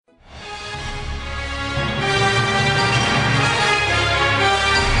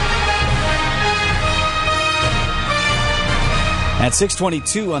At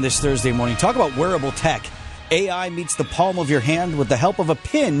 6:22 on this Thursday morning, talk about wearable tech. AI meets the palm of your hand with the help of a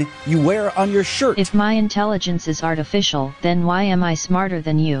pin you wear on your shirt. If my intelligence is artificial, then why am I smarter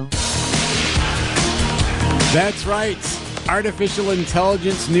than you? That's right. Artificial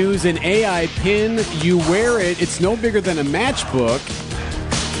intelligence news, an AI pin. You wear it. It's no bigger than a matchbook.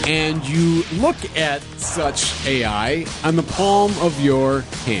 And you look at such AI on the palm of your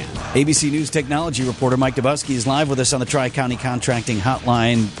hand. ABC News technology reporter Mike Dobuski is live with us on the Tri-County Contracting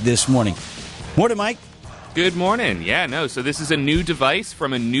Hotline this morning. Morning, Mike. Good morning. So this is a new device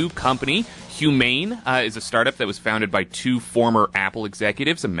from a new company. Humane is a startup that was founded by two former Apple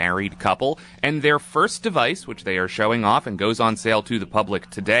executives, a married couple, and their first device, which they are showing off and goes on sale to the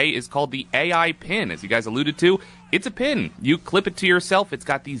public today, is called the AI Pin. As you guys alluded to, it's a pin. You clip it to yourself. It's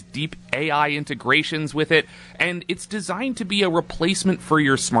got these deep AI integrations with it, and it's designed to be a replacement for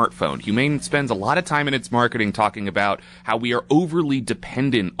your smartphone. Humane spends a lot of time in its marketing talking about how we are overly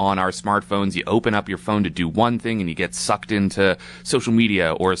dependent on our smartphones. You open up your phone to do one thing, and you get sucked into social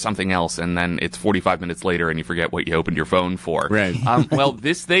media or something else, and then it's 45 minutes later, and you forget what you opened your phone for. Right. Well,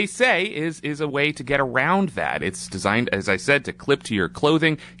 this, they say, is a way to get around that. It's designed, as I said, to clip to your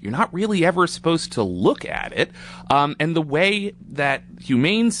clothing. You're not really ever supposed to look at it. And the way that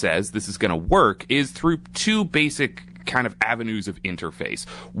Humane says this is going to work is through two basic kind of avenues of interface.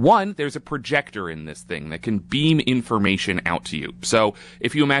 One, there's a projector in this thing that can beam information out to you. So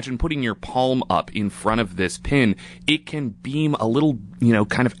if you imagine putting your palm up in front of this pin, it can beam a little,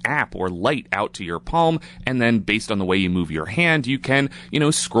 kind of app or light out to your palm, and then based on the way you move your hand, you can,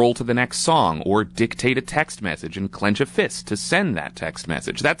 scroll to the next song or dictate a text message and clench a fist to send that text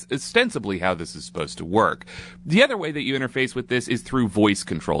message. That's ostensibly how this is supposed to work. The other way that you interface with this is through voice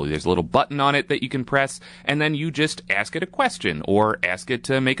control. There's a little button on it that you can press, and then you just ask it a question or ask it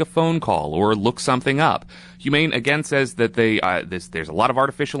to make a phone call or look something up. Humane again says that there's a lot of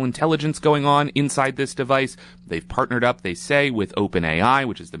artificial intelligence going on inside this device. They've partnered up, they say, with OpenAI,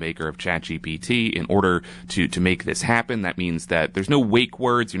 which is the maker of ChatGPT, in order to make this happen. That means that there's no wake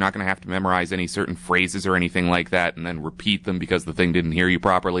words. You're not going to have to memorize any certain phrases or anything like that and then repeat them because the thing didn't hear you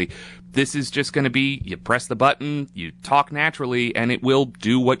properly. This is just going to be, you press the button, you talk naturally, and it will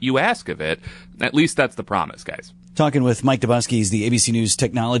do what you ask of it. At least that's the promise, guys. Talking with Mike Dobuski, he's the ABC News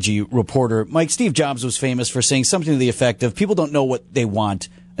technology reporter. Mike, Steve Jobs was famous for saying something to the effect of, people don't know what they want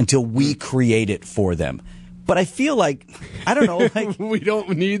until we create it for them. But I feel like, I don't know, like we don't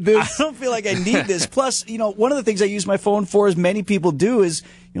need this. I don't feel like I need this. Plus, one of the things I use my phone for, as many people do, is,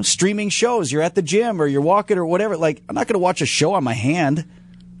 streaming shows. You're at the gym or you're walking or whatever. Like, I'm not going to watch a show on my hand.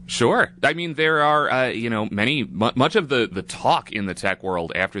 Sure. I mean, there are, much of the talk in the tech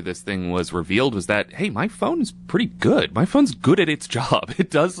world after this thing was revealed was that, hey, my phone is pretty good. My phone's good at its job.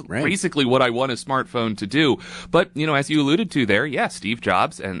 It does basically what I want a smartphone to do. But, as you alluded to there, Steve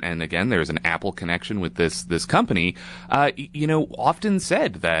Jobs, and again, there's an Apple connection with this company, often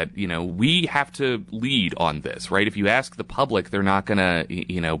said that, we have to lead on this, right? If you ask the public, they're not going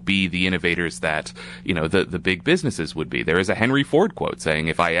to, be the innovators that, the big businesses would be. There is a Henry Ford quote saying,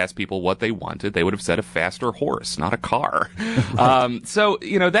 if I asked people what they wanted, they would have said a faster horse, not a car. So,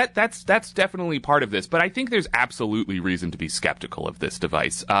 that's definitely part of this. But I think there's absolutely reason to be skeptical of this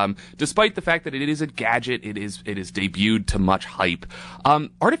device. Despite the fact that it is a gadget, it is debuted to much hype.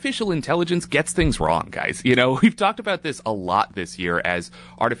 Artificial intelligence gets things wrong, guys. We've talked about this a lot this year as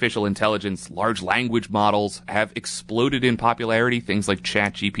artificial intelligence, large language models have exploded in popularity. Things like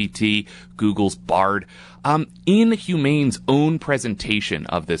ChatGPT, Google's Bard. In Humane's own presentation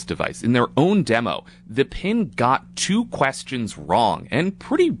of this device, in their own demo, the pin got two questions wrong, and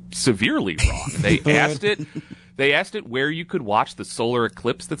pretty severely wrong. They asked it where you could watch the solar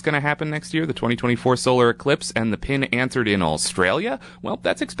eclipse that's going to happen next year, the 2024 solar eclipse, and the pin answered in Australia. Well,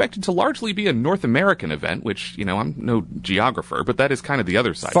 that's expected to largely be a North American event, which, I'm no geographer, but that is kind of the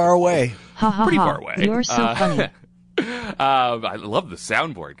other side. Far away. Pretty far away. You're so funny. I love the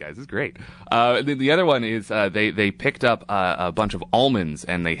soundboard, guys. It's great. The other one is they picked up a bunch of almonds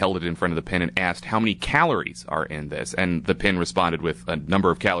and they held it in front of the pin and asked how many calories are in this. And the pin responded with a number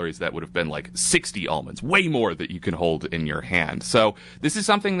of calories that would have been like 60 almonds, way more that you can hold in your hand. So this is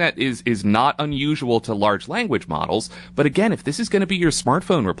something that is not unusual to large language models. But again, if this is going to be your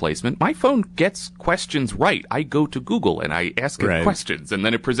smartphone replacement, my phone gets questions right. I go to Google and I ask it questions, and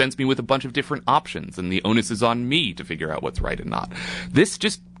then it presents me with a bunch of different options, and the onus is on me to figure out what's right and not. This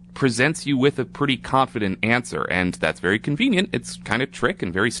just presents you with a pretty confident answer, and that's very convenient. It's kind of trick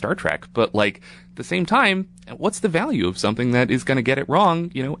and very Star Trek, but at the same time, what's the value of something that is going to get it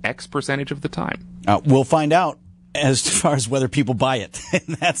wrong, X percentage of the time? We'll find out as far as whether people buy it,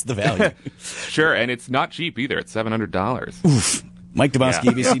 and that's the value. Sure, and it's not cheap either. It's $700. Oof. Mike Dobuski,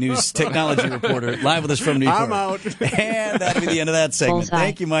 ABC News technology reporter, live with us from New York. I'm out. And that'll be the end of that segment. Bullseye.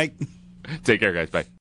 Thank you, Mike. Take care, guys. Bye.